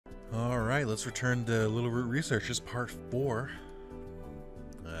Alright, let's return to Littleroot Researches Part 4.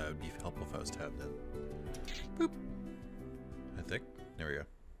 It would be helpful if I was tabbed in. Boop. I think. There we go.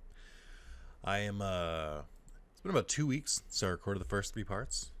 I am, it's been about 2 weeks since I recorded the first 3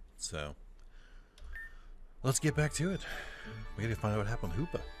 parts, so let's get back to it. We gotta find out what happened with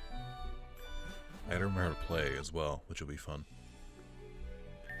Hoopa. I gotta remember how to play as well, which will be fun.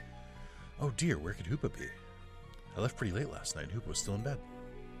 Oh dear, where could Hoopa be? I left pretty late last night and Hoopa was still in bed.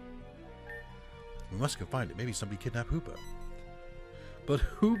 We must go find it. Maybe somebody kidnapped Hoopa. But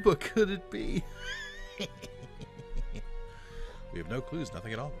Hoopa could it be? We have no clues,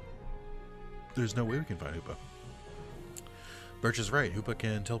 nothing at all. There's no way we can find Hoopa. Birch is right. Hoopa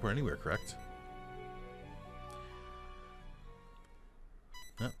can teleport anywhere, correct?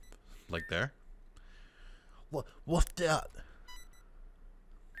 Yep. Like there. What's that?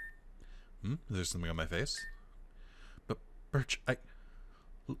 Is there something on my face? But Birch,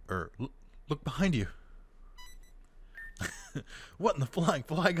 look behind you. What in the flying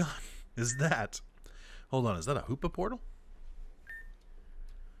flygon is that? Hold on, is that a Hoopa portal?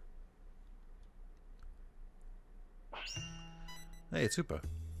 Hey, it's Hoopa.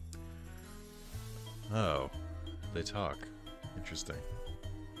 Oh, they talk. Interesting.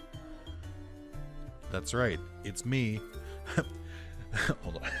 That's right, it's me.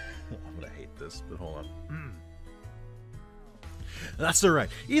 Hold on. I'm gonna hate this, but hold on. That's alright.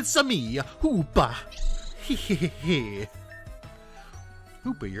 It's a me, Hoopa. Hehehe.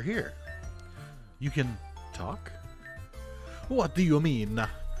 Hoopa, you're here. You can talk? What do you mean?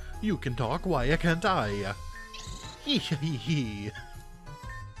 You can talk, why can't I? Hehehe.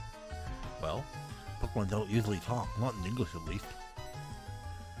 Well, Pokemon don't usually talk, not in English at least.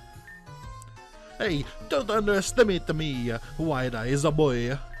 Hey, don't underestimate me, Wide-Eye is a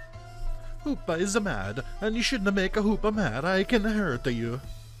boy. Hoopa is mad, and you shouldn't make a Hoopa mad. I can hurt you.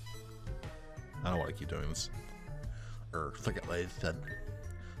 I don't want to keep doing this. Forget what I said.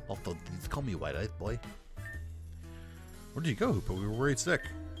 Also, call me White-Eyed boy. Where did you go, Hoopa? We were worried sick.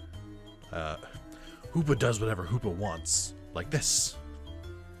 Hoopa does whatever Hoopa wants. Like this.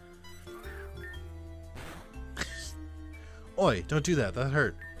 Oi, don't do that. That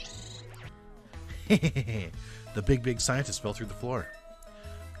hurt. The big scientist fell through the floor.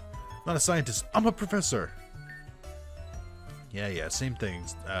 Not a scientist, I'm a professor. Yeah, same thing,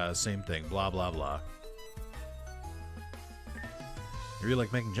 blah, blah, blah. You really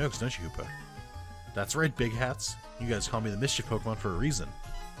like making jokes, don't you, Hoopa? That's right, big hats. You guys call me the Mischief Pokemon for a reason.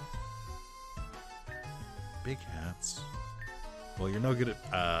 Big hats. Well, you're no good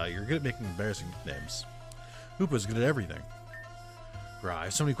at, you're good at making embarrassing nicknames. Hoopa's good at everything. Bruh, I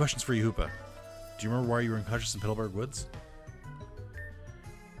have so many questions for you, Hoopa. Do you remember why you were unconscious in Piddleberg Woods?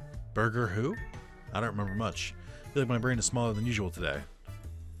 Burger who? I don't remember much. I feel like my brain is smaller than usual today.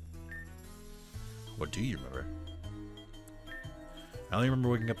 What do you remember? I only remember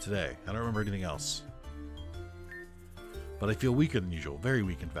waking up today. I don't remember anything else. But I feel weaker than usual. Very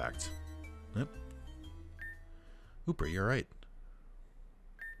weak, in fact. Yep. Hoopa, you're right.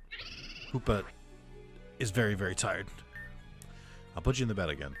 Hoopa is very tired. I'll put you in the bed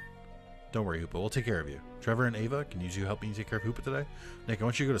again. Don't worry, Hoopa. We'll take care of you. Trevor and Ava, can you two help me take care of Hoopa today? Nick, I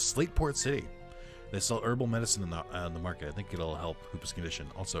want you to go to Slateport City. They sell herbal medicine in the market. I think it'll help Hoopa's condition.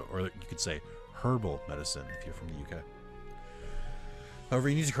 Also, or you could say herbal medicine if you're from the UK. However,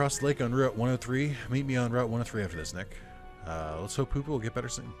 you need to cross the lake on Route 103. Meet me on Route 103 after this, Nick. Let's hope Hoopa will get better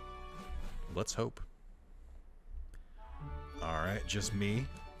soon. Let's hope. Alright, just me.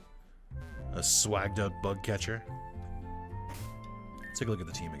 A swagged out bug catcher. Let's take a look at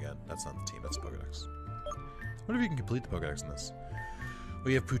the team again. That's not the team, that's the Pokedex. I wonder if you can complete the Pokedex in this.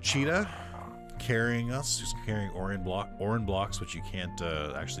 We have Puchita carrying us, who's carrying Oran blocks, which you can't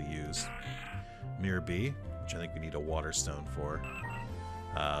actually use. Mirror B, which I think we need a Water Stone for.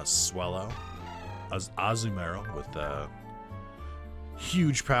 Swellow. Azumarill with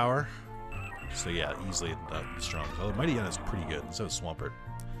huge power. So yeah, easily the strongest. Although Mighty Yen is pretty good, and so is Swampert.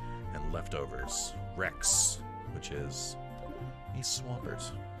 And leftovers. Rex, which is... He's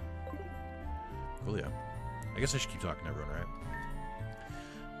Swampert. Coolio. I guess I should keep talking to everyone,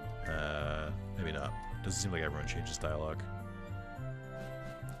 right? Maybe not. Doesn't seem like everyone changes dialogue.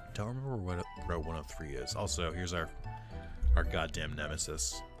 Don't remember what Route 103 is. Also, here's our goddamn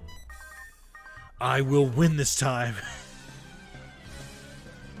nemesis. I will win this time!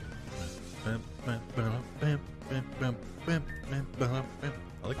 I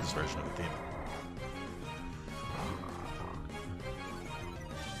like this version of the theme.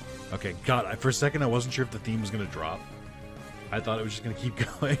 Okay, God, for a second I wasn't sure if the theme was going to drop. I thought it was just going to keep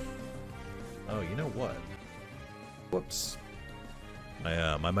going. Oh, you know what? Whoops.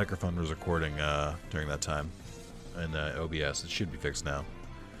 My microphone was recording during that time in OBS. It should be fixed now.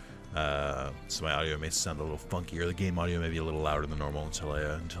 So my audio may sound a little funky, or the game audio may be a little louder than normal until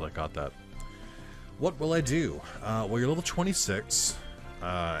I got that. What will I do? Well, you're level 26,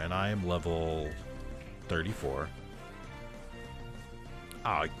 and I am level 34.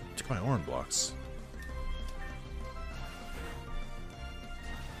 Ah, I took my orange blocks.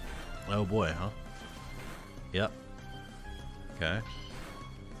 Oh boy, huh? Yep. Okay.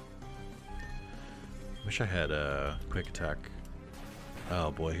 Wish I had a quick attack.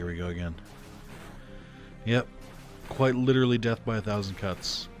 Oh boy, here we go again. Yep. Quite literally death by 1,000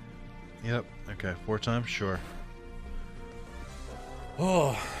 cuts. Yep. Okay, 4 times? Sure.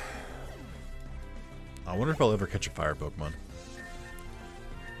 Oh. I wonder if I'll ever catch a fire Pokemon.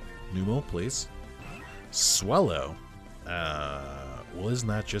 Numel, please. Swellow. Well, isn't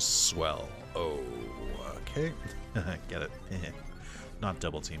that just swell? Oh, okay. Get it. Not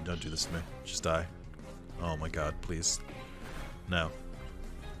double team. Don't do this to me. Just die. Oh my god, please. No.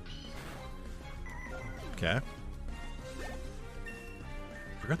 Okay.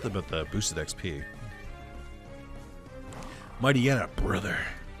 Forgot about the boosted XP. Mighty Yenna, brother.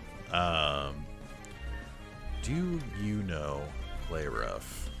 Do you know Play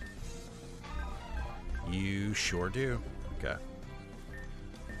Rough? You sure do. Okay.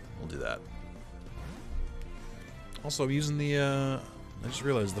 We'll do that. Also, I'm using the, I just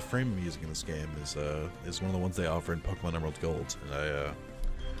realized the frame I'm using in this game is one of the ones they offer in Pokemon Emerald Gold, and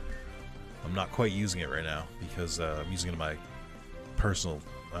I'm not quite using it right now because I'm using it in my personal,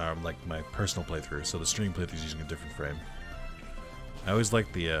 my personal playthrough. So the stream playthrough is using a different frame. I always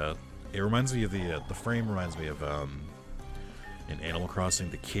like the, it reminds me of the frame reminds me of in Animal Crossing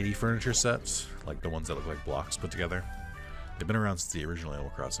the kitty furniture sets, like the ones that look like blocks put together. They've been around since the original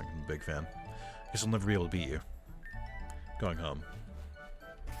Animal Crossing. I'm a big fan. Guess I'll never be able to beat you. Going home.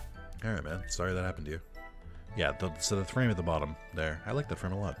 Alright, man. Sorry that happened to you. Yeah, so the frame at the bottom there. I like that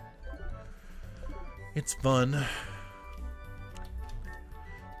frame a lot. It's fun.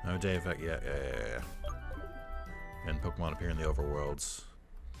 Oh, day effect. Yeah. And Pokemon appear in the overworlds.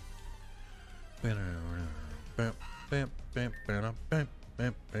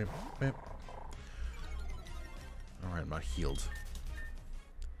 Alright, I'm not healed.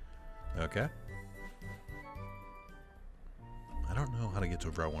 Okay. I don't know how to get to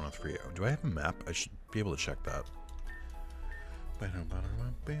Route 103. Do I have a map? I should be able to check that.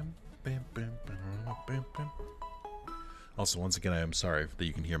 Also, once again, I am sorry that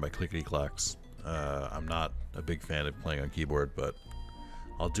you can hear my clickety-clacks. I'm not a big fan of playing on keyboard, but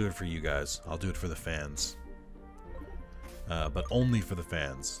I'll do it for you guys. I'll do it for the fans. But only for the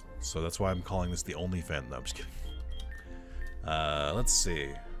fans. So that's why I'm calling this the only fan. No, I'm just kidding. Let's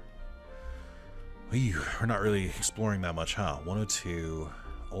see. We're not really exploring that much, huh? 102,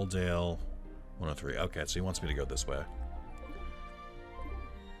 Oldale, 103. Okay, so he wants me to go this way.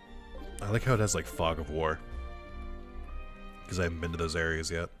 I like how it has, like, Fog of War. Because I haven't been to those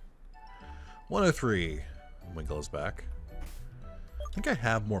areas yet. 103. Winkle is back. I think I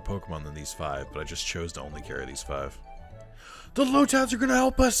have more Pokemon than these 5, but I just chose to only carry these 5. The Lotads are gonna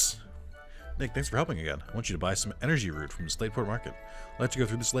help us! Nick, thanks for helping again. I want you to buy some energy root from the Slateport Market. I like to go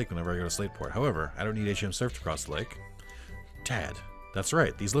through this lake whenever I go to Slateport. However, I don't need HM Surf to cross the lake. Tad. That's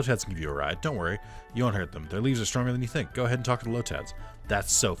right. These Lotads can give you a ride. Don't worry. You won't hurt them. Their leaves are stronger than you think. Go ahead and talk to the Lotads.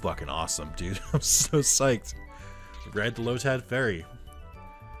 That's so fucking awesome, dude. I'm so psyched. Ride the Lotad Ferry.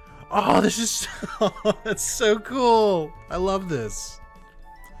 Oh, this is... Oh, that's so cool. I love this.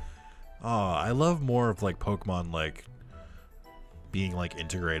 Oh, I love more of, like, Pokemon, like, being, like,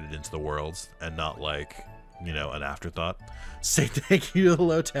 integrated into the worlds and not, like, you know, an afterthought. Say thank you to the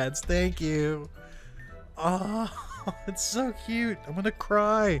Lotads. Thank you. Oh, it's so cute. I'm gonna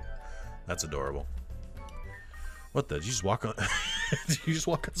cry. That's adorable. What the? Did you just walk on... Did you just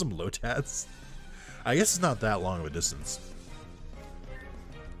walk on some Lotads? I guess it's not that long of a distance.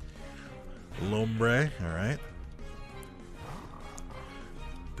 Lombre. Alright.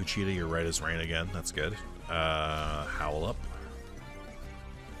 Puchita, you're right as rain again. That's good. Howl up.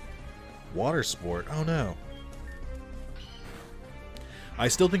 Water sport. Oh no. I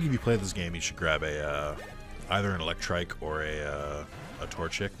still think if you play this game, you should grab a either an Electrike or a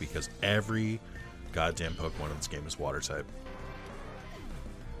Torchic, because every goddamn Pokemon in this game is water type.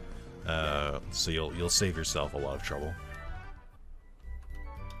 So you'll save yourself a lot of trouble.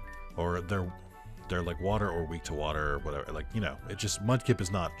 Or they're like water or weak to water or whatever. Like, you know, it just Mudkip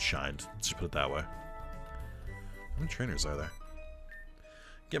is not shined. Let's just put it that way. How many trainers are there?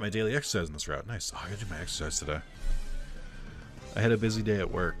 Get my daily exercise in this route. Nice. Oh, I gotta do my exercise today. I had a busy day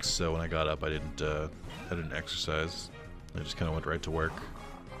at work, so when I got up, I didn't exercise. I just kind of went right to work.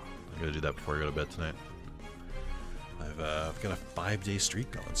 I gotta do that before I go to bed tonight. I've got a 5-day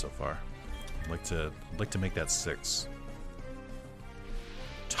streak going so far. I'd like to make that 6.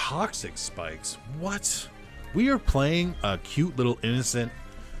 Toxic spikes. What? We are playing a cute little innocent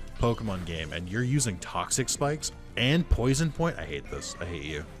Pokemon game, and you're using toxic spikes and poison point. I hate this. I hate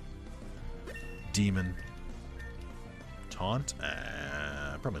you. Demon. Taunt?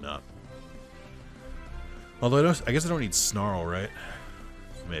 Probably not. Although I guess I don't need Snarl, right?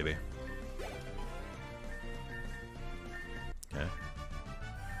 Maybe. Okay.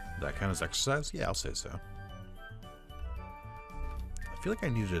 That kind of exercise? Yeah, I'll say so. I feel like I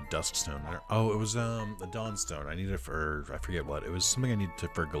needed a Dusk Stone there. Oh, it was a Dawn Stone. I needed it for, I forget what. It was something I needed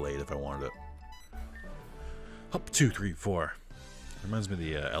for Gallade if I wanted it. Up 2, 3, 4. Reminds me of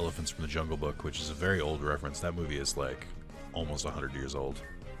the Elephants from the Jungle Book, which is a very old reference. That movie is like almost 100 years old.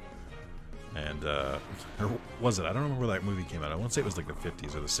 And, or was it? I don't remember where that movie came out. I want to say it was like the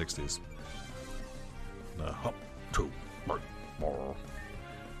 50s or the 60s. Up 2, 3, 4.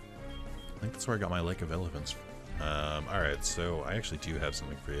 I think that's where I got my Lake of Elephants. Alright, so I actually do have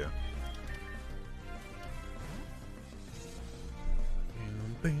something for you.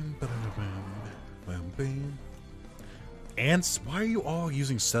 Ants, why are you all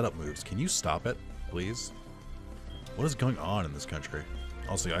using setup moves? Can you stop it, please? What is going on in this country?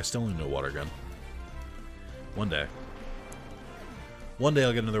 Also, I still need no water gun. One day. One day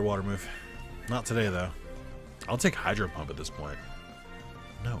I'll get another water move. Not today, though. I'll take Hydro Pump at this point.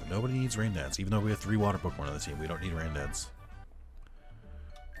 No, nobody needs Rain Dance. Even though we have 3 water Pokemon on the team, we don't need Rain Dance.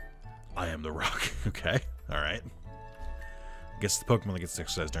 I am the rock. Okay, alright. I guess the Pokemon that gets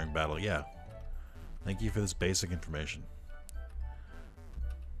exercised during battle, yeah. Thank you for this basic information.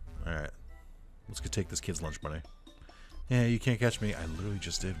 Alright. Let's go take this kid's lunch money. Yeah, you can't catch me. I literally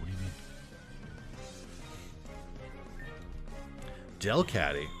just did. What do you mean?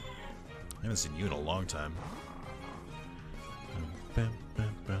 Delcatty. I haven't seen you in a long time.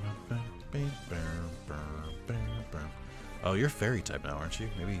 Oh, you're fairy type now, aren't you?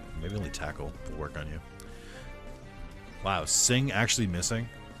 Maybe only tackle will work on you. Wow, Sing actually missing.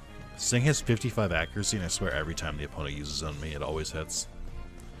 Sing has 55 accuracy, and I swear every time the opponent uses it on me, it always hits.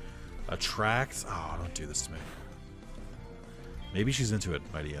 Attract. Oh, don't do this to me. Maybe she's into it,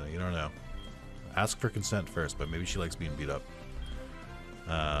 Mightyena. You don't know. Ask for consent first, but maybe she likes being beat up.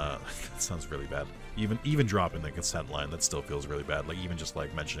 That sounds really bad. Even dropping the consent line, that still feels really bad. Like, even just,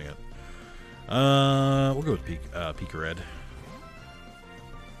 like, mentioning it. We'll go with Pika Red.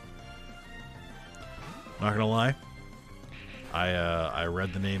 Not gonna lie. I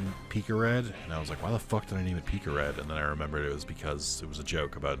read the name Pika Red, and I was like, why the fuck did I name it Pika Red? And then I remembered it was because it was a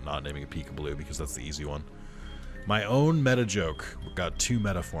joke about not naming it Pika Blue, because that's the easy one. My own meta joke got 2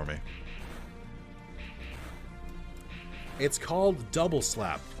 meta for me. It's called Double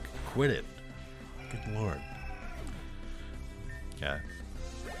Slap. Quit it. Good lord. Yeah.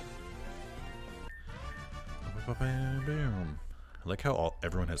 I like how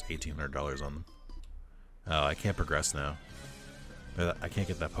everyone has $1,800 on them. Oh, I can't progress now. I can't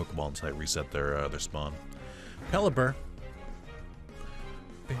get that Pokeball until I reset their spawn. Pelipper.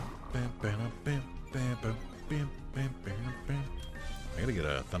 I gotta get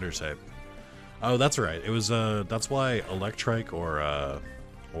a Thunder type. Oh, that's right. It was that's why Electrike or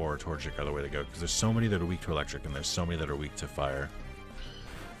Torchic are the way to go, because there's so many that are weak to electric and there's so many that are weak to fire.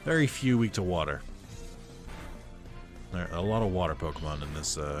 Very few weak to water. There are a lot of water Pokemon in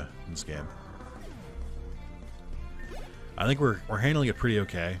this game. I think we're handling it pretty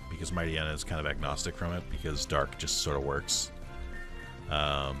okay, because Mightyena is kind of agnostic from it, because Dark just sort of works.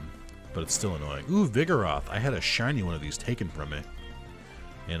 But it's still annoying. Ooh, Vigoroth. I had a shiny one of these taken from me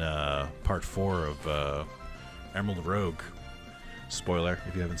in part 4 of Emerald Rogue. Spoiler,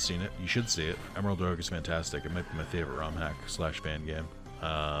 if you haven't seen it, you should see it. Emerald Rogue is fantastic. It might be my favorite ROM hack / fan game.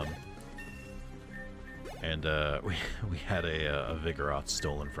 And we had a Vigoroth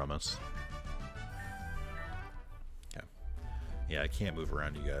stolen from us. Okay. Yeah, I can't move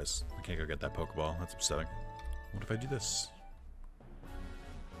around, you guys. I can't go get that Pokeball. That's upsetting. What if I do this?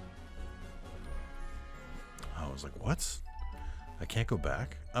 Oh, I was like, what? I can't go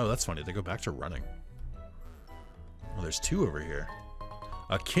back? Oh, that's funny. They go back to running. Oh, there's 2 over here.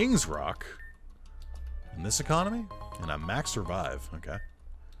 A King's Rock in this economy? And a Max Revive. Okay.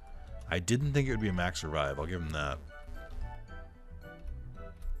 I didn't think it would be a Max Revive. I'll give him that. I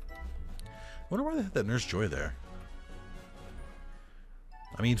wonder why they had that Nurse Joy there.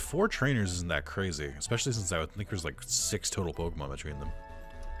 I mean, 4 trainers isn't that crazy. Especially since I would think there's like 6 total Pokemon between them.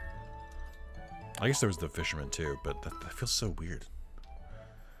 I guess there was the Fisherman too, but that feels so weird.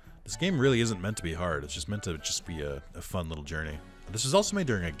 This game really isn't meant to be hard. It's just meant to be a fun little journey. This was also made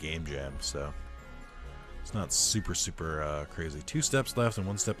during a game jam, so it's not super crazy. 2 steps left and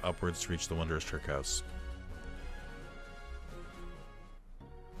 1 step upwards to reach the wondrous trick house.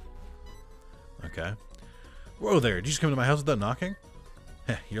 Okay. Whoa there, did you just come to my house without knocking?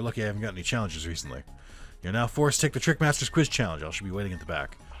 Heh, you're lucky I haven't got any challenges recently. You're now forced to take the Trickmaster's Quiz Challenge. I should be waiting at the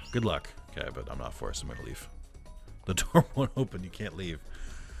back. Good luck. Okay, but I'm not forced. I'm going to leave. The door won't open. You can't leave.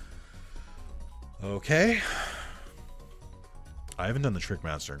 Okay. I haven't done the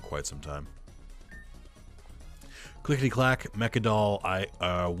Trickmaster in quite some time. Clickety-clack, Mechadoll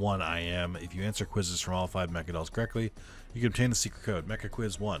 1 I am. If you answer quizzes from all 5 Mechadolls correctly, you can obtain the secret code. Mecha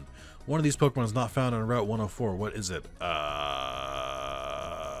Quiz 1. One of these Pokemon is not found on Route 104. What is it? No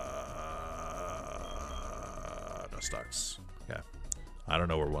stocks. Yeah. I don't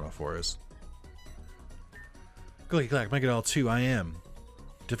know where 104 is. Clickety-clack, Mechadoll 2 I am.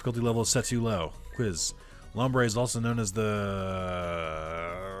 Difficulty level is set too low. Quiz. Lombre is also known as the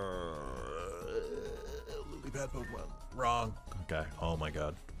lily pad Pokemon. Wrong. Okay. Oh my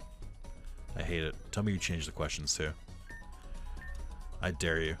god. I hate it. Tell me you changed the questions too. I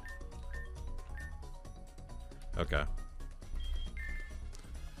dare you. Okay.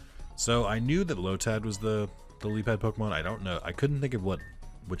 So I knew that Lotad was the lily pad Pokemon. I don't know. I couldn't think of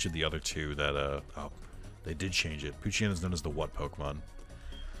which of the other 2 that oh, they did change it. Poochyena is known as the what Pokemon?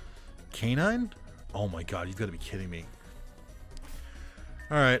 Canine? Oh my god, you've got to be kidding me.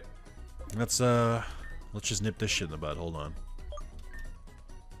 Alright. Let's just nip this shit in the bud. Hold on.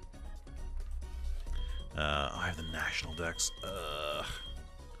 I have the national dex.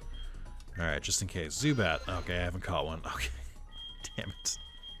 Alright, just in case. Zubat. Okay, I haven't caught one. Okay. Damn it.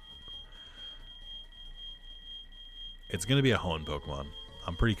 It's gonna be a Hoenn Pokemon.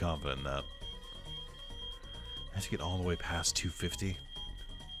 I'm pretty confident in that. I have to get all the way past 250.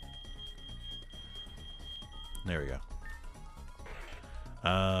 There we go.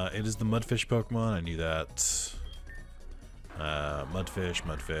 It is the Mudfish Pokemon. I knew that.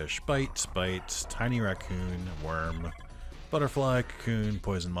 Mudfish, Bite, Tiny Raccoon, Worm, Butterfly, Cocoon,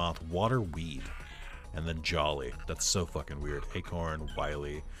 Poison Moth, Water Weed, and then Jolly. That's so fucking weird. Acorn,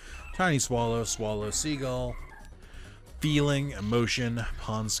 Wily, Tiny Swallow, Seagull, Feeling, Emotion,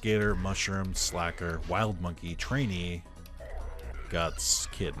 Pond Skater, Mushroom, Slacker, Wild Monkey, Trainee, Guts,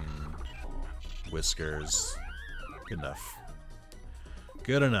 Kitten, Whiskers. Good enough.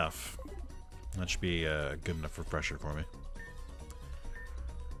 Good enough. That should be a good enough refresher for me.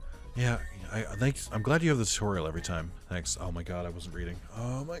 Yeah, thanks. I'm glad you have the tutorial every time. Thanks. Oh my god, I wasn't reading.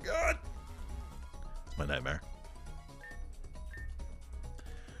 Oh my god! It's my nightmare.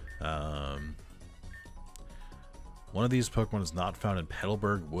 One of these Pokemon is not found in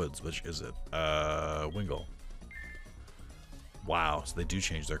Petalburg Woods. Which is it? Wingull. Wow, so they do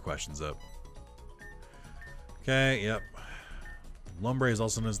change their questions up. Okay, yep. Lombre is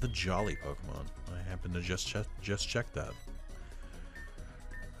also known as the Jolly Pokemon. I happen to just check that.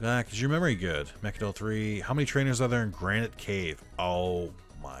 Is your memory good? Mechadoll 3. How many trainers are there in Granite Cave? Oh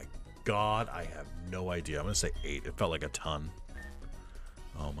my god, I have no idea. I'm gonna say 8. It felt like a ton.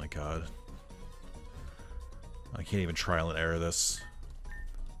 Oh my god. I can't even trial and error this.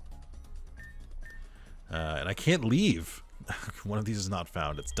 And I can't leave. One of these is not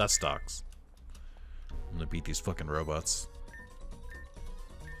found. It's Dustox. I'm gonna beat these fucking robots.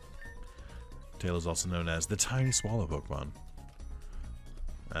 Tail is also known as the Tiny Swallow Pokemon.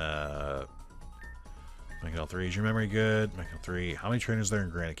 Mechadoll 3, is your memory good? Mechadoll 3, how many trainers are there in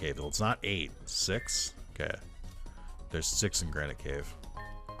Granite Cave? Well, it's not 8, 6? Okay. There's 6 in Granite Cave.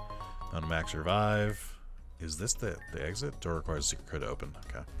 On Max Revive. Is this the exit? Door requires a secret code to open.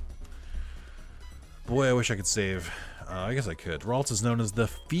 Okay. Boy, I wish I could save. I guess I could. Ralts is known as the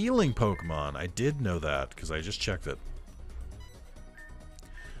Feeling Pokemon. I did know that, because I just checked it.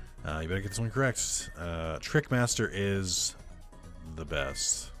 You better get this one correct. Trickmaster is the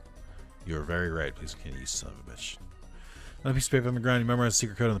best. You are very right. Please continue, you son of a bitch. On a piece of paper on the ground, you memorize the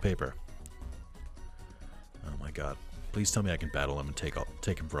secret code on the paper. Oh my god. Please tell me I can battle him and take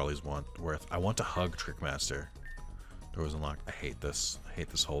him for all he's worth. I want to hug Trickmaster. Door was unlocked. I hate this. I hate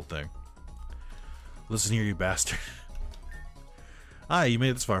this whole thing. Listen here, you bastard. Ah, you made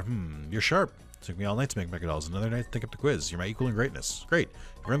it this far. You're sharp. Took me all night to make Mechadolls. Another night to think up the quiz. You're my equal in greatness. Great.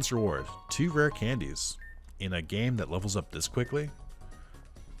 You earned this reward. 2 rare candies. In a game that levels up this quickly?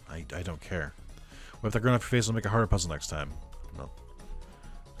 I don't care. What if that grown up your face will make a harder puzzle next time? No.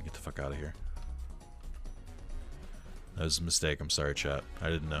 Get the fuck out of here. That was a mistake. I'm sorry, chat. I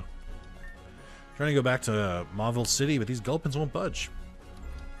didn't know. Trying to go back to Mauville City, but these Gulpins won't budge.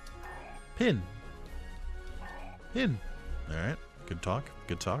 Pin. Alright. Good talk.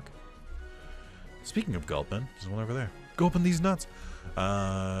 Good talk. Speaking of gulping, there's one over there. Gulping these nuts.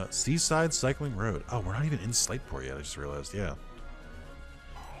 Seaside Cycling Road. Oh, we're not even in Slateport yet. I just realized. Yeah.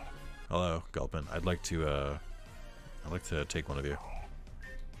 Hello, Gulpin. I'd like to take one of you.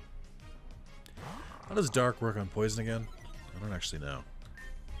 How does Dark work on poison again? I don't actually know.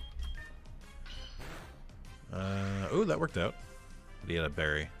 Oh, that worked out. But he had a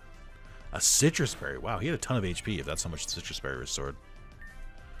berry. A citrus berry. Wow, he had a ton of HP if that's how much citrus berry restored.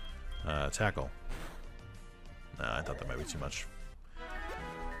 Tackle. Nah, I thought that might be too much.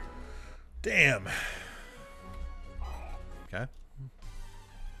 Damn. Okay.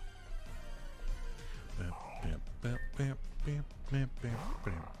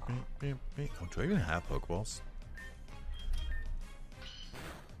 Oh, do I even have Pokeballs?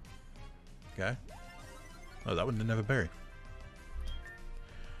 Okay. Oh, that one didn't have a berry.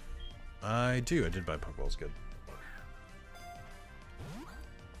 I do. I did buy Pokeballs. Good.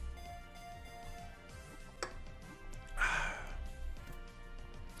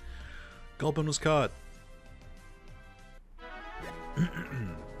 Gulpin was caught.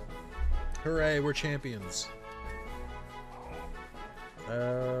 Hooray, we're champions.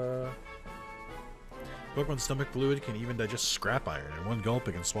 Pokemon's stomach fluid can even digest scrap iron. In one gulp,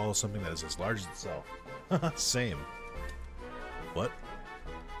 it can swallow something that is as large as itself. Same. What?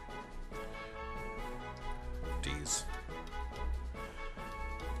 D's.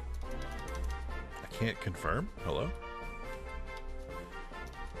 I can't confirm? Hello?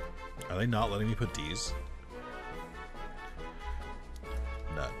 Are they not letting me put D's?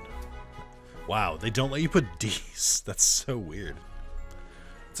 None. Wow, they don't let you put D's. That's so weird.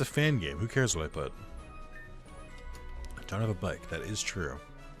 It's a fan game. Who cares what I put? I don't have a bike. That is true.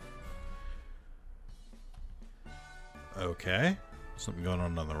 Okay. Something going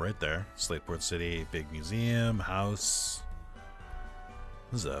on the right there. Slateport City, big museum, house.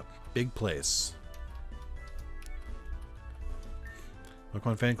 This is a big place.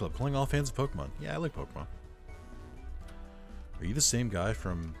 Pokemon Fan Club. Calling all fans of Pokemon. Yeah, I like Pokemon. Are you the same guy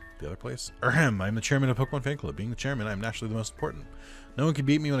from the other place? Ahem, I'm the chairman of Pokemon Fan Club. Being the chairman, I'm naturally the most important. No one can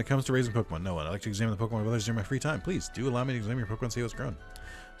beat me when it comes to raising Pokemon. No one. I like to examine the Pokemon of others during my free time. Please, do allow me to examine your Pokemon and see how it's grown.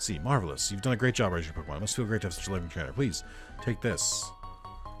 See, marvelous. You've done a great job raising your Pokemon. It must feel great to have such a loving trainer. Please, take this.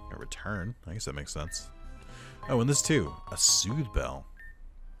 A return? I guess that makes sense. Oh, and this too. A Soothe Bell.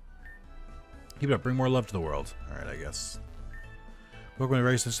 Keep it up. Bring more love to the world. Alright, I guess. Pokemon are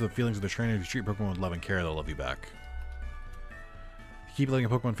very sensitive to the feelings of their trainer. If you treat Pokemon with love and care, they'll love you back. If you keep letting a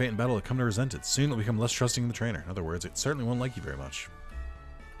Pokemon faint in battle, it'll come to resent it. Soon it'll become less trusting in the trainer. In other words, it certainly won't like you very much.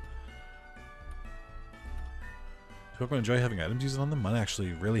 Does Pokemon enjoy having items used on them? I'm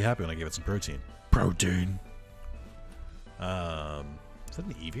actually really happy when I gave it some protein. Protein! Is that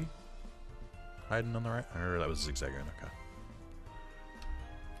an Eevee? Hiding on the right? Or that was Zigzagoon, okay.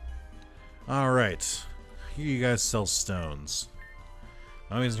 Alright. Here you guys sell stones.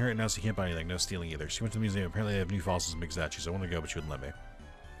 Mommy isn't here right now, so you can't buy anything. No stealing either. She went to the museum. Apparently they have new fossils in Big Zachi, so I wanted to go, but she wouldn't let me.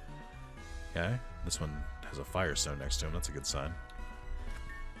 Okay. This one has a firestone next to him. That's a good sign.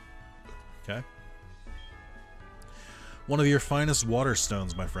 Okay. One of your finest water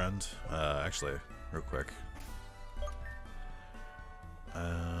stones, my friend. Actually, real quick.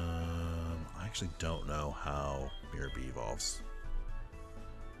 I actually don't know how Mirror B evolves.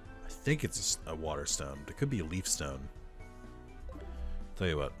 I think it's a water stone. It could be a leaf stone. Tell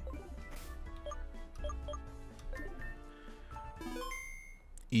you what.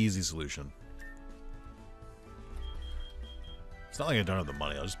 Easy solution. It's not like I don't have the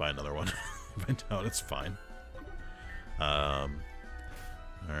money. I'll just buy another one. If I don't, it's fine.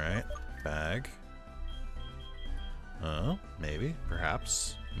 Alright. Bag. Maybe.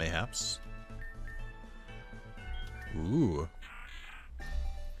 Perhaps. Mayhaps. Ooh.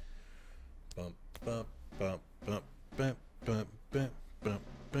 Bump, bump, bump, bump, bump, bump, bump. Bump,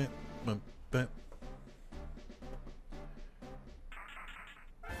 bump, bump, bump.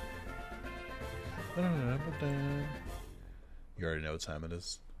 You already know what time it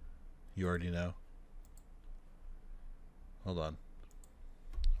is. You already know. Hold on.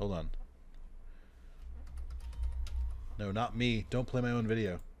 Hold on. No, not me. Don't play my own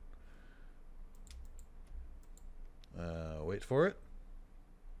video. Wait for it.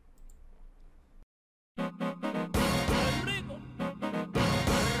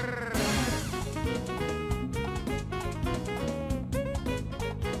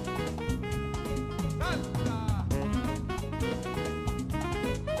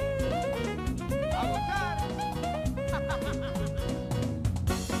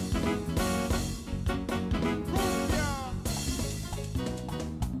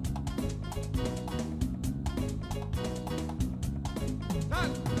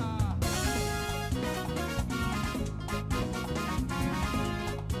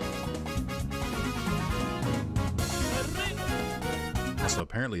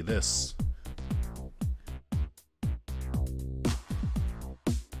 apparently this.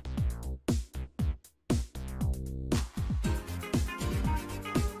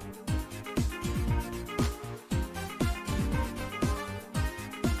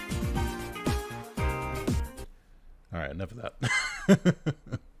 Alright, enough of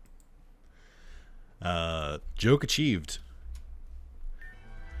that. Joke achieved.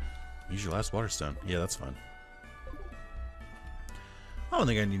 Use your last water stone. Yeah, that's fine. I don't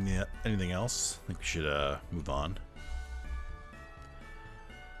think I need anything else. I think we should move on.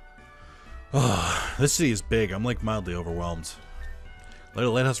 Oh, this city is big. I'm like mildly overwhelmed. Later,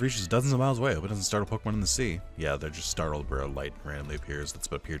 the lighthouse reaches dozens of miles away. Hope it doesn't startle Pokemon in the sea. Yeah, they're just startled where a light randomly appears. That's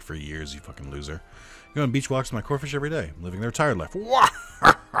appeared for years, you fucking loser. I go on beach walks with my Corphish every day. I'm living their tired life.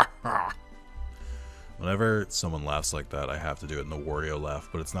 Whenever someone laughs like that, I have to do it in the Wario laugh,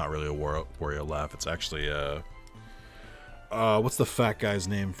 but it's not really a Wario laugh. It's actually, what's the fat guy's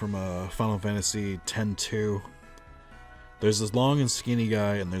name from Final Fantasy X-2? There's this long and skinny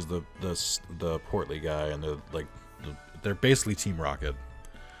guy, and there's the portly guy, and they're like, they're basically Team Rocket.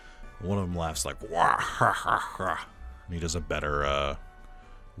 One of them laughs like, wah, ha, ha, ha. And he does a better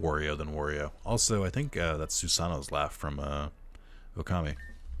Wario than Wario. Also, I think that's Susanoo's laugh from Okami.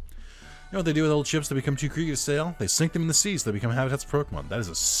 You know what they do with old ships that become too creaky to sail? They sink them in the sea so they become habitats for Pokemon. That is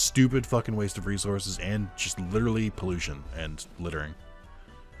a stupid fucking waste of resources and just literally pollution and littering.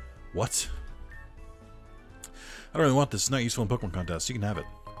 What? I don't really want this. It's not useful in Pokemon contests. You can have it.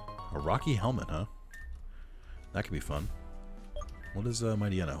 A rocky helmet, huh? That could be fun. What is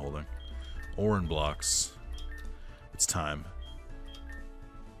Mightyena holding? Oran blocks. It's time.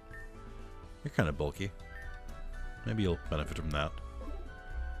 You're kind of bulky. Maybe you'll benefit from that.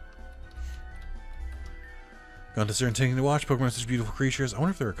 Contests are entertaining to watch. Pokemon are such beautiful creatures. I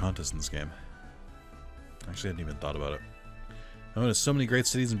wonder if there are contests in this game. Actually, I hadn't even thought about it. Oh, there's so many great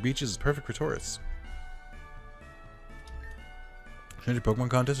cities and beaches. It's perfect for tourists. Change your Pokemon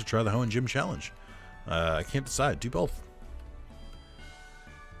contest or try the Hoenn Gym Challenge. I can't decide. Do both.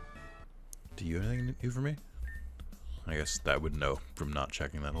 Do you have anything to do for me? I guess that I would know from not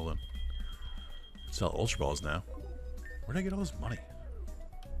checking that. Hold on. Sell Ultra Balls now. Where did I get all this money?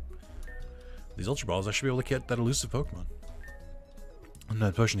 These Ultra Balls, I should be able to get that elusive Pokemon. And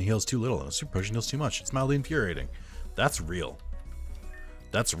that potion heals too little, and a super potion heals too much. It's mildly infuriating. That's real.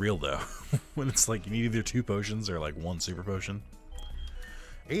 That's real, though. When it's like you need either 2 potions or like 1 super potion.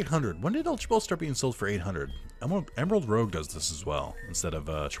 800. When did Ultra Balls start being sold for 800? Emerald Rogue does this as well, instead of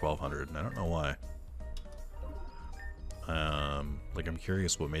 1200. And I don't know why. Like, I'm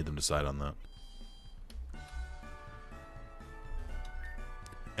curious what made them decide on that.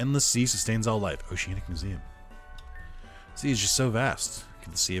 Endless sea sustains all life. Oceanic Museum. Sea is just so vast.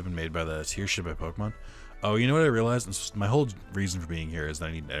 Could the sea have been made by the tier ship by Pokemon? Oh, you know what I realized? My whole reason for being here is that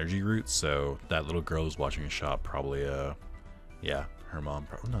I need an energy root, so that little girl who's watching a shop probably, yeah, her mom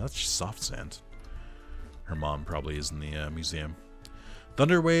probably... No, that's just soft sand. Her mom probably is in the museum.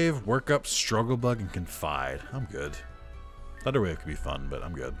 Thunderwave, Work Up, Struggle Bug, and Confide. I'm good. Thunderwave could be fun, but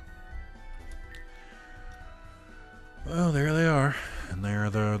I'm good. Well, there they are. And they're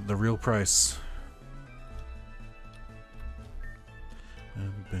the real price.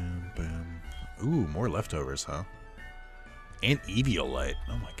 Bam, bam, bam. Ooh, more leftovers, huh? And Eviolite.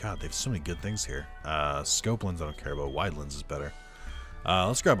 Oh my god, they have so many good things here. Scope Lens I don't care about. Wide Lens is better.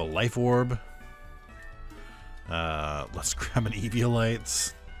 Let's grab a Life Orb. Let's grab an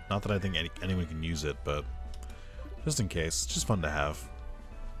Eviolite. Not that I think anyone can use it, but just in case. It's just fun to have.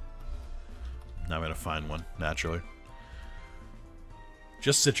 Now I'm gonna find one, naturally.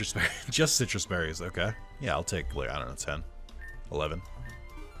 Just citrus berries. Just citrus berries, okay. Yeah, I'll take, like, I don't know, 10. 11.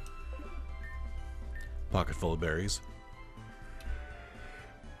 Pocket full of berries.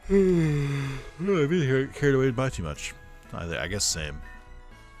 I really carried away to buy too much. I guess same.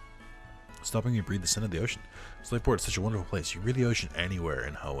 Stopping you breathe the scent of the ocean. Slateport is such a wonderful place. You read the ocean anywhere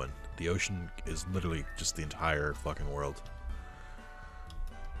in Hoenn. The ocean is literally just the entire fucking world.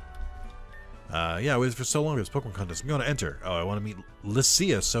 Yeah, I waited for so long for this Pokemon contest. I'm going to enter. Oh, I want to meet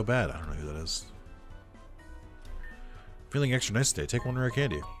Lycia so bad. I don't know who that is. Feeling extra nice today. Take 1 rare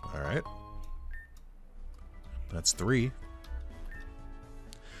candy. Alright. That's 3.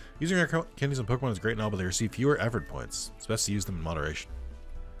 Using rare candies on Pokemon is great and all, but they receive fewer effort points. It's best to use them in moderation.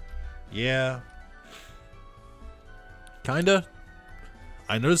 Yeah. Kinda.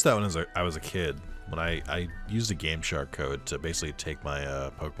 I noticed that when I was a kid. When I used a Game Shark code to basically take my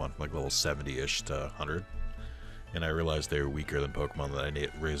Pokemon from like level 70-ish to 100. And I realized they were weaker than Pokemon that I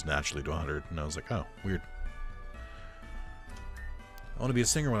raised naturally to 100. And I was like, oh, weird. I want to be a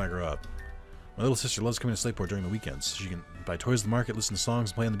singer when I grow up. My little sister loves coming to Slateport during the weekends. She can buy toys at the market, listen to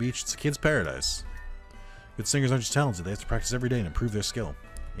songs, and play on the beach. It's a kid's paradise. Good singers aren't just talented. They have to practice every day and improve their skill.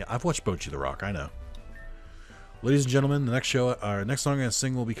 Yeah, I've watched Bocce the Rock. I know. Ladies and gentlemen, the next show, our next song I'm going to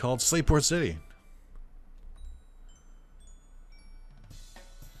sing will be called Slateport City.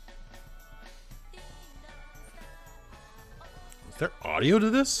 Is there audio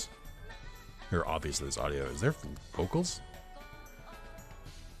to this? Here, obviously there's audio. Is there vocals?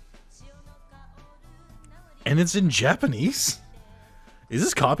 And it's in Japanese? Is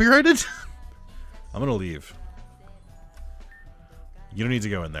this copyrighted? I'm gonna leave. You don't need to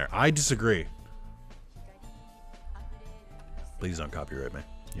go in there. I disagree. Please don't copyright me.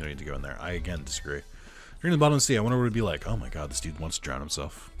 You don't need to go in there. I, again, disagree. If you're in the bottom of the sea, I wonder what it'd be like. Oh my god, this dude wants to drown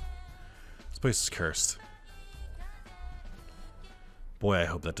himself. This place is cursed. Boy, I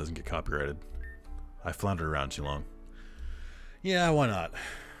hope that doesn't get copyrighted. I floundered around too long. Yeah, why not?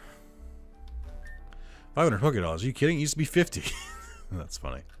 500 Poké Dollars. Are you kidding? It used to be 50. That's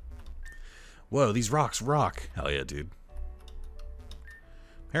funny. Whoa, these rocks rock. Hell yeah, dude.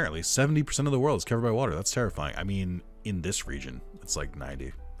 Apparently, 70% of the world is covered by water. That's terrifying. I mean, in this region, it's like 90.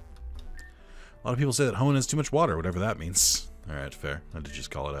 A lot of people say that Hoenn has too much water, whatever that means. Alright, fair. I did just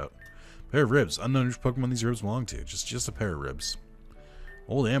call it out. Pair of ribs. Unknown which Pokemon these ribs belong to. Just a pair of ribs.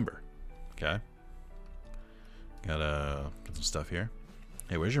 Old Amber. Okay. Got some stuff here.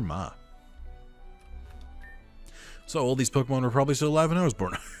 Hey, where's your ma? So old these Pokemon were probably still alive when I was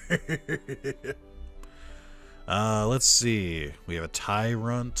born. Let's see. We have a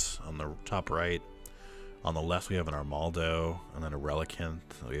Tyrunt on the top right. On the left we have an Armaldo, and then a Relicanth.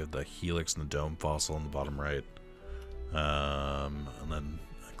 We have the Helix and the Dome Fossil on the bottom right. And then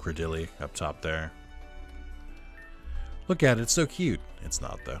a Credilli up top there. Look at it, it's so cute. It's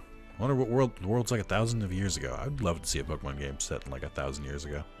not, though. I wonder what the world's like 1,000 years ago. I'd love to see a Pokemon game set in like 1,000 years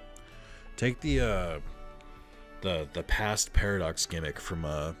ago. Take the past Paradox gimmick from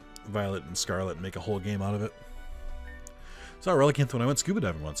Violet and Scarlet and make a whole game out of it. Saw a Relicanth when I went scuba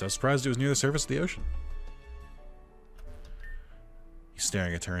diving once. I was surprised it was near the surface of the ocean. He's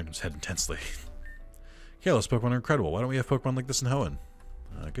staring at her in his head intensely. Kalos Pokemon are incredible. Why don't we have Pokemon like this in Hoenn?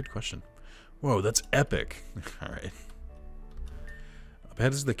 Good question. Whoa, that's epic. Alright. Up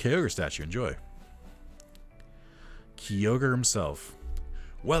ahead is the Kyogre statue. Enjoy. Kyogre himself.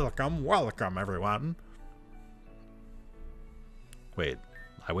 Welcome, welcome, everyone. Wait,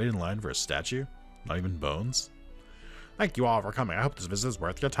 I waited in line for a statue? Not even bones? Thank you all for coming. I hope this visit is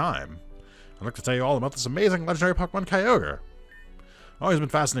worth your time. I'd like to tell you all about this amazing legendary Pokemon Kyogre. I've always been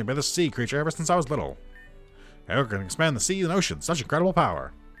fascinated by this sea creature ever since I was little. Kyogre can expand the sea and ocean. Such incredible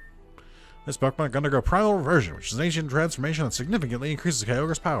power. This Pokemon can undergo primal reversion, which is an ancient transformation that significantly increases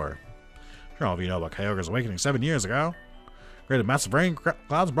Kyogre's power. I'm sure all of you know about Kyogre's awakening 7 years ago. Created massive rain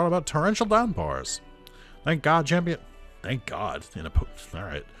clouds brought about torrential downpours. Thank God, champion. Thank God.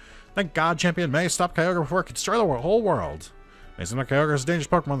 Alright. Thank God, Champion May stop Kyogre before it can destroy the whole world. May seem like Kyogre is a dangerous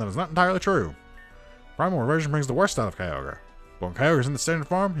Pokemon that is not entirely true. Primal reversion brings the worst out of Kyogre. But when Kyogre is in the standard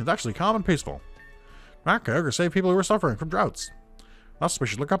form, it's actually calm and peaceful. In fact, Kyogre saved people who were suffering from droughts. Thus, we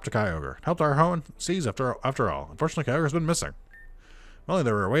should look up to Kyogre. It helped our Hoenn seas after all. Unfortunately, Kyogre has been missing. If only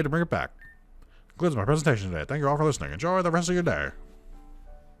there were a way to bring it back. Concludes my presentation today. Thank you all for listening. Enjoy the rest of your day.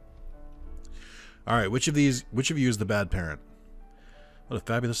 Alright, which of you is the bad parent? What a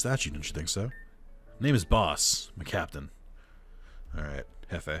fabulous statue, don't you think so? Name is Boss, my captain. Alright,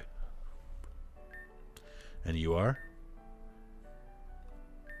 Hefe. And you are?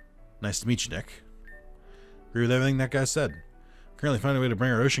 Nice to meet you, Nick. Agree with everything that guy said. Currently finding a way to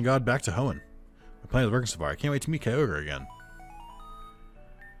bring our ocean god back to Hoenn. My plan is working so far. I can't wait to meet Kyogre again.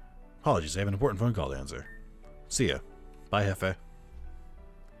 Apologies, I have an important phone call to answer. See ya. Bye, Hefe.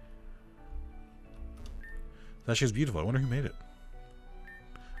 That show's beautiful. I wonder who made it.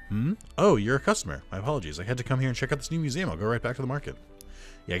 Oh, you're a customer. My apologies. I had to come here and check out this new museum. I'll go right back to the market.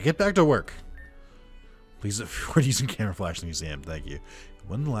 Yeah, get back to work. Please avoid using camera flash in the museum. Thank you.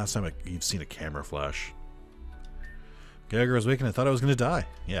 When the last time you've seen a camera flash? Kyogre was waking. I thought I was going to die.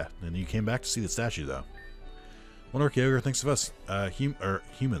 Yeah, and you came back to see the statue, though. Wonder what Kyogre thinks of us.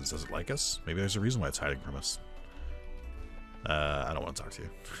 Humans. Does it like us? Maybe there's a reason why it's hiding from us. I don't want to talk to you.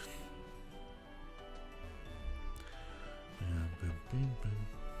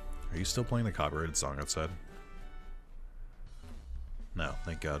 Are you still playing the copyrighted song outside? No,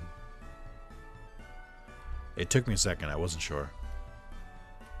 thank God. It took me a second, I wasn't sure.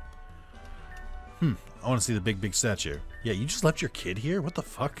 I want to see the big statue. Yeah, you just left your kid here? What the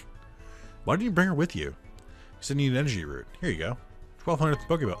fuck? Why didn't you bring her with you? You said you need an energy root. Here you go. 1,200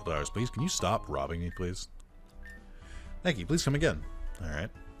 Pokeball dollars, please. Can you stop robbing me, please? Thank you. Please come again. Alright.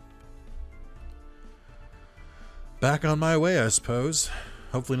 Back on my way, I suppose.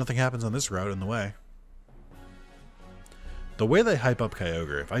 Hopefully nothing happens on this route in the way. The way they hype up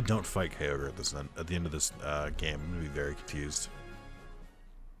Kyogre, if I don't fight Kyogre at the end of this game, I'm going to be very confused.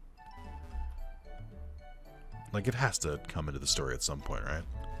 Like, it has to come into the story at some point, right?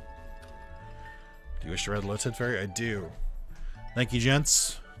 Do you wish to ride the Low-Tide Ferry? I do. Thank you,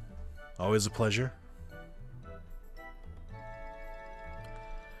 gents. Always a pleasure.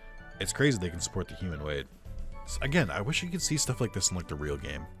 It's crazy they can support the human weight. Again, I wish you could see stuff like this in like the real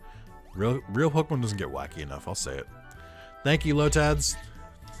game. Real Pokemon doesn't get wacky enough, I'll say it. Thank you, Low-Tides.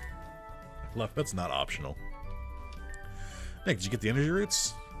 Left bet's not optional. Nick, did you get the energy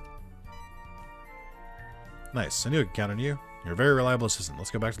roots? Nice. I knew I could count on you. You're a very reliable assistant.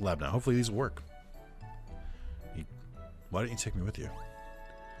 Let's go back to the lab now. Hopefully these will work. Why didn't you take me with you?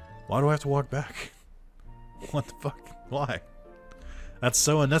 Why do I have to walk back? What the fuck? Why? That's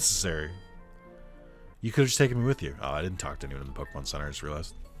so unnecessary. You could have just taken me with you. Oh, I didn't talk to anyone in the Pokemon Center, I just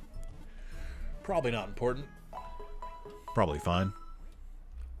realized. Probably not important. Probably fine.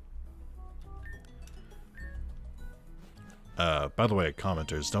 By the way,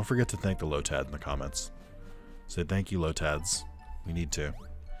 commenters, don't forget to thank the Low-Tad in the comments. Say thank you, Low-Tads. We need to.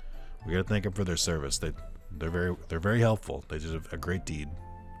 We gotta thank them for their service. They're very helpful. They did a great deed.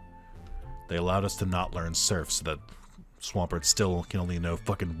 They allowed us to not learn Surf so that Swampert still can only know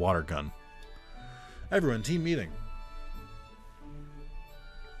fucking Water Gun. Everyone, team meeting.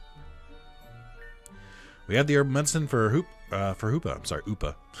 We have the herbal medicine for Hoopa. I'm sorry,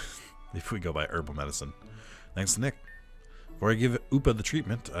 Oopa. If we go by herbal medicine. Thanks to Nick. Before I give Oopa the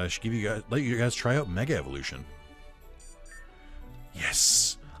treatment, I should let you guys try out Mega Evolution.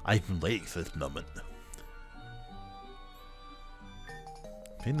 Yes, I've been waiting for this moment.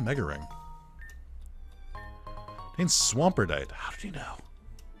 Obtain the Mega Ring. Obtain Swamperdite. How did you know?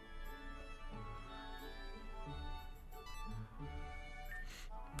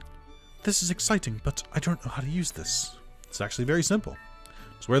 This is exciting, but I don't know how to use this. It's actually very simple.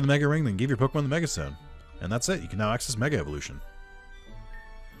 Just wear the Mega Ring, then give your Pokemon the Mega Stone. And that's it. You can now access Mega Evolution.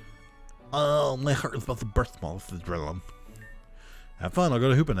 Oh, my heart is about to burst with adrenaline. Have fun. I'll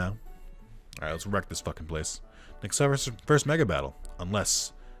go to Hoopa now. Alright, let's wreck this fucking place. Next first Mega Battle.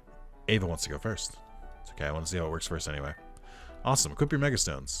 Unless Ava wants to go first. It's okay. I want to see how it works first anyway. Awesome. Equip your Mega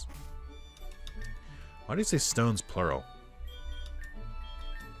Stones. Why do you say stones plural?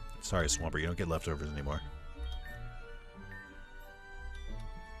 Sorry, Swampert. You don't get leftovers anymore.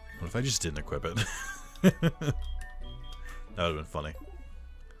 What if I just didn't equip it? That would have been funny.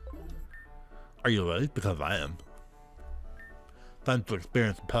 Are you ready? Because I am. Time to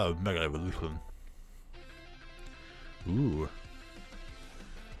experience the power of Mega Evolution. Ooh.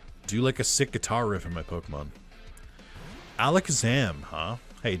 Do like a sick guitar riff in my Pokemon. Alakazam, huh?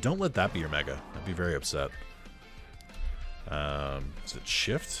 Hey, don't let that be your Mega. I'd be very upset. Is it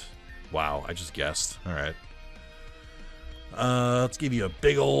Shift? Wow, I just guessed. Alright. Let's give you a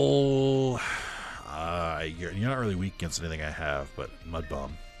big ol'... you're not really weak against anything I have, but Mud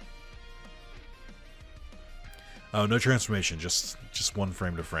Bomb. Oh, no transformation, just one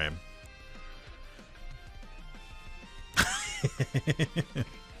frame to frame.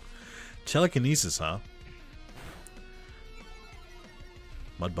 Telekinesis, huh?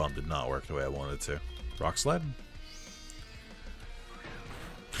 Mud Bomb did not work the way I wanted it to. Rock Slide?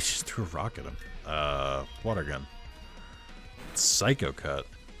 I just threw a rock at him. Water Gun. Psycho Cut.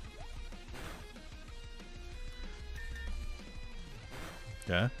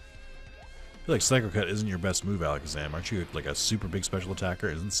 Yeah. I feel like Psycho Cut isn't your best move, Alakazam. Aren't you like a super big special attacker?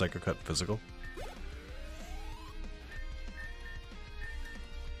 Isn't Psycho Cut physical?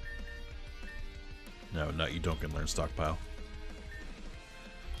 No, you don't get learn Stockpile.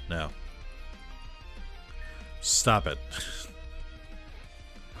 No. Stop it.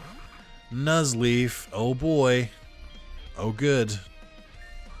 Nuzleaf. Oh boy. Oh good.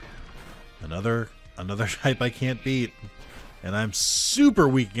 Another type I can't beat. And I'm super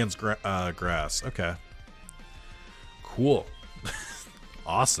weak against grass. Okay. Cool.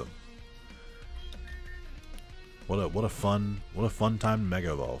 Awesome. What a fun time to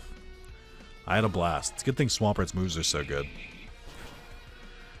Mega Evolve. I had a blast. It's a good thing Swampert's moves are so good.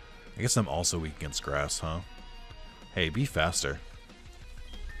 I guess I'm also weak against grass, huh? Hey, be faster.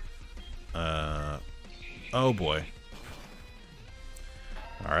 Oh boy.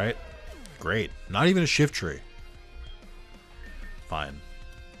 Alright. Great. Not even a Shift Tree. Fine.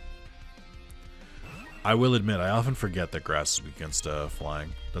 I will admit, I often forget that grass is weak against flying.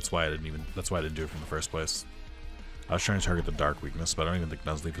 That's why I didn't do it from the first place. I was trying to target the dark weakness, but I don't even think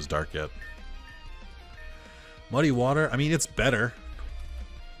Nuzleaf is dark yet. Muddy Water, I mean, it's better.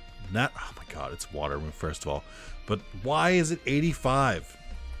 Oh my god, it's water move first of all. But why is it 85?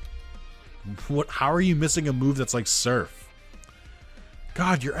 What? How are you missing a move that's like surf?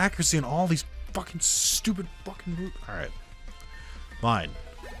 God, your accuracy on all these fucking stupid fucking moves. Alright. Fine.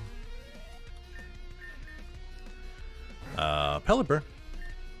 Pelipper.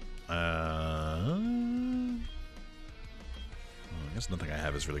 I guess nothing I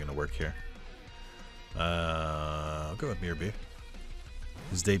have is really going to work here. I'll go with Mirror.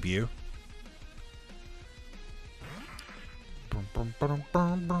 His debut.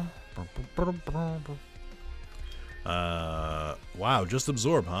 Wow, just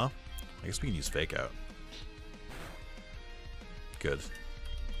absorb, huh? I guess we can use Fake Out. Good.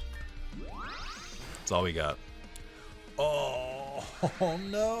 That's all we got. Oh, oh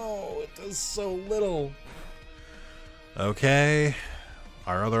no, it does so little. Okay.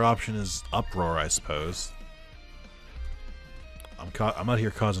 Our other option is Uproar, I suppose. I'm out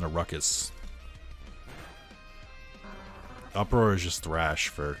here causing a ruckus. Uproar is just Thrash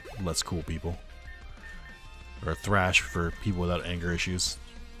for less cool people. Or Thrash for people without anger issues.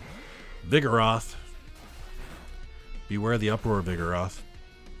 Vigoroth. Beware the Uproar, Vigoroth.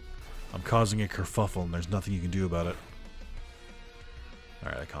 I'm causing a kerfuffle and there's nothing you can do about it.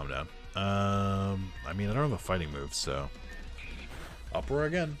 Alright, calm down. I mean, I don't have a fighting move, so... Uproar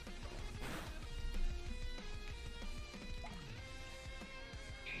again.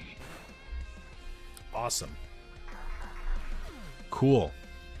 Awesome. Cool.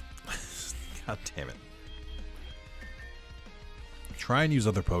 God damn it. Try and use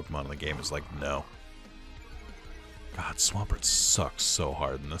other Pokemon in the game is like, no. God, Swampert sucks so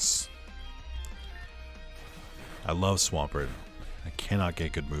hard in this. I love Swampert. I cannot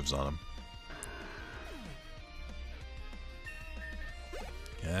get good moves on him.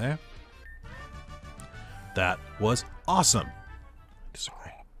 Okay. That was awesome. I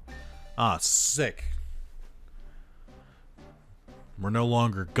disagree. Ah, sick. We're no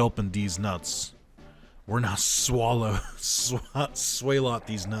longer gulping these nuts. We're now Swaylot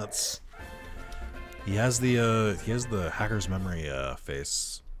these nuts. He has the hacker's memory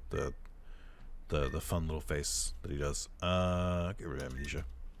face. The fun little face that he does. Get rid of amnesia.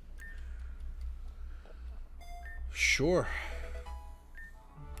 Sure.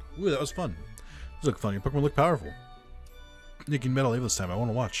 Ooh, that was fun. These look fun. Your Pokemon look powerful. Nicking Metal Eve this time. I want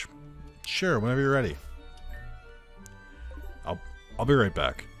to watch. Sure, whenever you're ready. I'll be right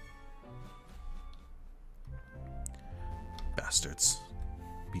back. Bastards.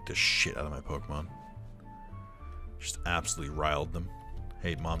 Beat the shit out of my Pokemon. Just absolutely riled them.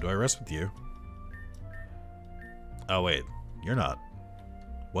 Hey, Mom, do I rest with you? Oh, wait. You're not.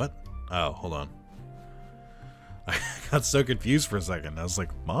 What? Oh, hold on. I got so confused for a second. I was like,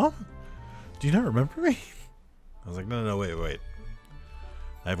 Mom? Do you not remember me? I was like, no, wait.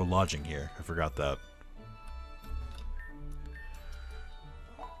 I have a lodging here. I forgot that.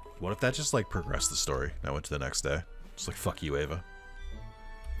 What if that just, like, progressed the story? And I went to the next day. Just like, fuck you, Ava.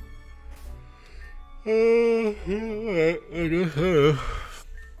 I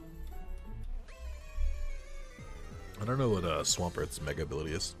don't know what Swampert's mega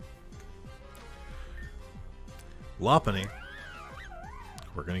ability is. Lopunny.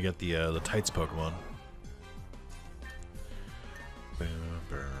 We're gonna get the Tights Pokemon.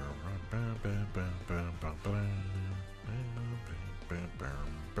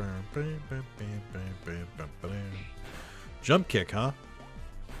 Jump kick, huh?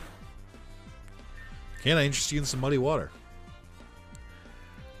 Can I interest you in some muddy water?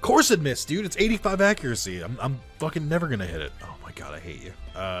 Of course it missed, dude. It's 85 accuracy. I'm fucking never gonna hit it. Oh my god, I hate you.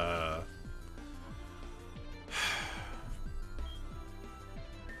 I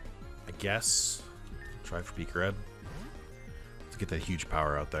guess try for Peak Red. Let's get that huge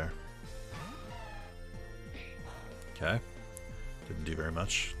power out there. Okay. Didn't do very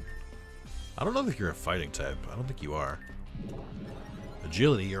much. I don't know if you're a fighting type. I don't think you are.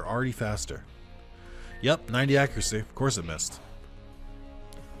 Agility, you're already faster. Yep, 90 accuracy. Of course it missed.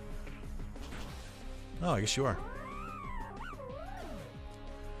 Oh, I guess you are.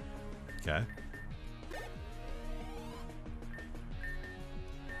 Okay.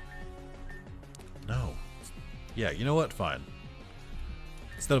 No. Yeah, you know what? Fine.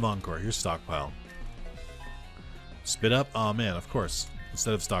 Instead of Encore, here's Stockpile. Spit up? Oh man, of course.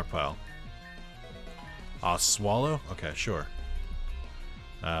 Instead of Stockpile. Swallow? Okay, sure.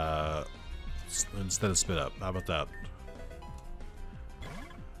 Instead of Spit up. How about that?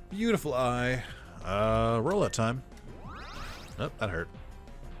 Beautiful Eye. Rollout time. Oh, that hurt.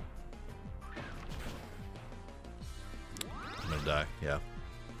 I'm gonna die. Yeah.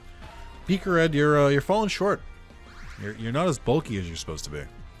 Pika Red, you're falling short. You're not as bulky as you're supposed to be.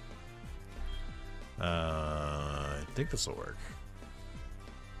 I think this will work.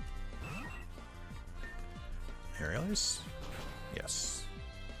 Aerials? Yes.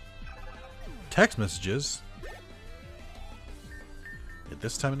 Text messages? At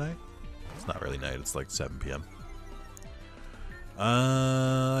this time of night? It's not really night, it's like 7 p.m.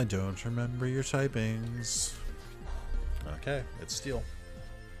 I don't remember your typings. Okay, it's steel.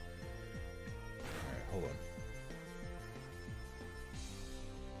 Alright, hold on.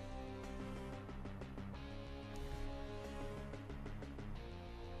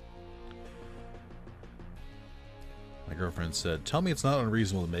 My girlfriend said, "Tell me it's not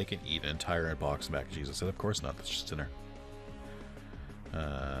unreasonable to make and eat an entire box of mac and cheese." I said, "Of course not. That's just dinner."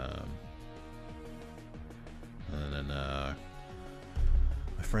 And then my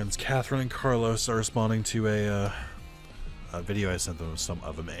friends Catherine and Carlos are responding to a video I sent them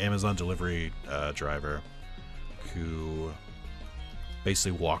of an Amazon delivery driver who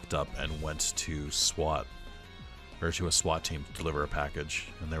basically walked up and went to a SWAT team to deliver a package,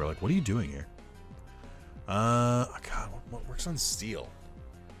 and they were like, "What are you doing here?" God, what works on steel?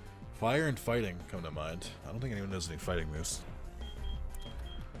 Fire and fighting come to mind. I don't think anyone knows any fighting moves.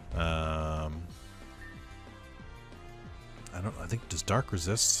 I think, does dark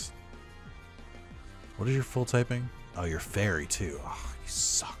resist? What is your full typing? Oh, you're fairy too. Oh, you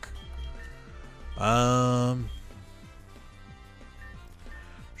suck.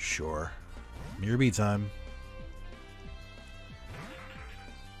 Sure. Mirror B time.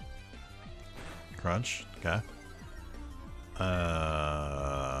 Crunch. Okay.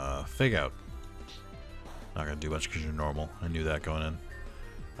 Fig out. Not gonna do much because you're normal. I knew that going in.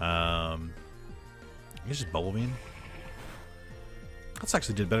 I guess just Bubble Bean. That's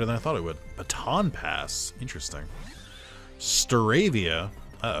actually did better than I thought it would. Baton Pass. Interesting. Staravia.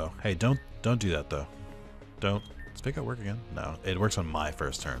 Uh-oh. Hey, don't do that though. Don't. Does Fig out work again? No. It works on my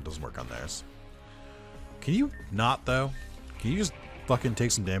first turn. It doesn't work on theirs. Can you not though? Can you just fucking take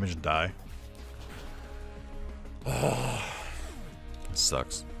some damage and die? It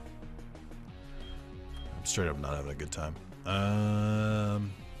sucks. I'm straight up not having a good time.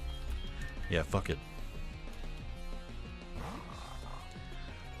 Yeah, fuck it.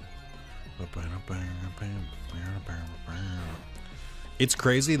 It's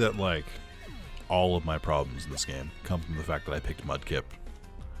crazy that, like, all of my problems in this game come from the fact that I picked Mudkip.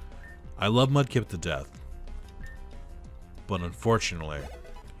 I love Mudkip to death. But unfortunately,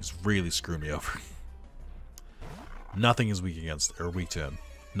 he's really screwed me over. Nothing is weak to him.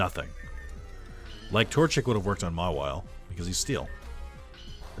 Nothing. Like, Torchic would have worked on Mawile, because he's steel.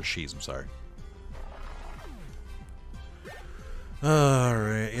 Or she's, I'm sorry.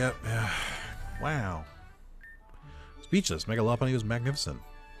 Alright, yep. Wow. Speechless. Mega Lopunny was magnificent.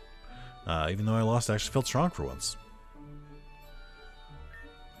 Even though I lost, I actually felt strong for once.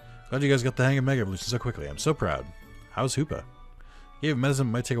 Glad you guys got the hang of Mega Evolution so quickly. I'm so proud. How's Hoopa? Gave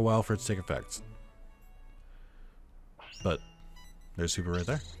medicine, might take a while for it to take effect. But there's Hoopa right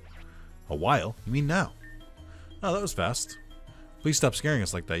there. A while? You mean now? Oh, that was fast. Please stop scaring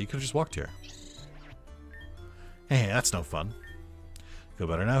us like that. You could have just walked here. Hey, that's no fun. Feel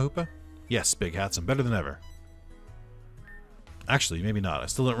better now, Hoopa? Yes, Big Hats. I'm better than ever. Actually, maybe not. I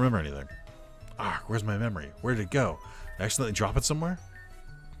still don't remember anything. Ah, where's my memory? Where did it go? Did I accidentally drop it somewhere?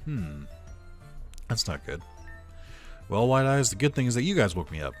 That's not good. Well, White Eyes, the good thing is that you guys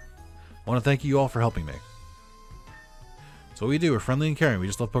woke me up. I want to thank you all for helping me. So what we do, we're friendly and caring. We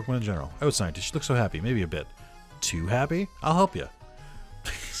just love Pokemon in general. Oh, Scientist, you look so happy. Maybe a bit. Too happy? I'll help you.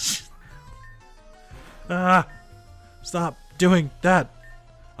 Stop doing that.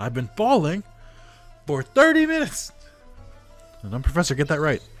 I've been falling for 30 minutes. And I'm Professor, get that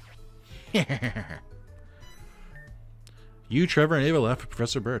right. You, Trevor, and Ava left with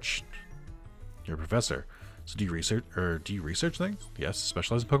Professor Birch. You're a professor. So do you research things? Yes,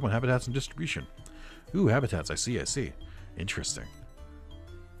 specialize in Pokemon habitats and distribution. Ooh, habitats, I see. Interesting.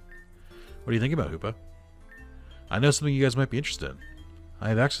 What do you think about Hoopa? I know something you guys might be interested in. I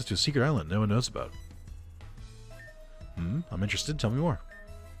have access to a secret island no one knows about. I'm interested. Tell me more.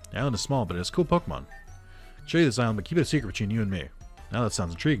 The island is small, but it has cool Pokemon. I'll show you this island, but keep it a secret between you and me. Now that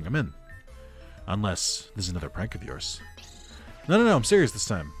sounds intriguing. I'm in. Unless this is another prank of yours. No, I'm serious this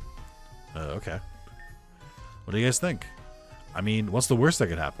time. Okay. What do you guys think? I mean, what's the worst that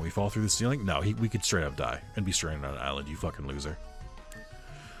could happen? We fall through the ceiling? No, we could straight up die and be stranded on an island, you fucking loser.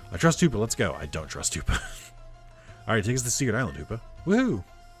 I trust Hoopa, let's go. I don't trust Hoopa. Alright, take us to the secret island, Hoopa. Woohoo!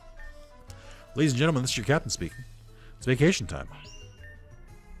 Ladies and gentlemen, this is your captain speaking. It's vacation time.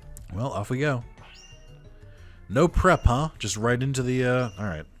 Well, off we go. No prep, huh? Just right into the,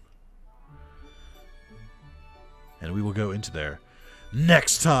 alright. And we will go into there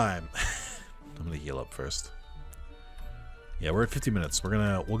next time I'm gonna heal up first. Yeah, we're at 50 minutes.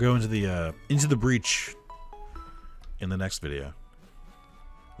 We'll go into the breach in the next video.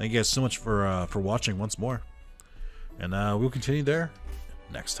 Thank you guys so much for watching once more, and we'll continue there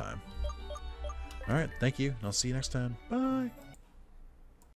next time. All right, thank you. I'll see you next time. Bye.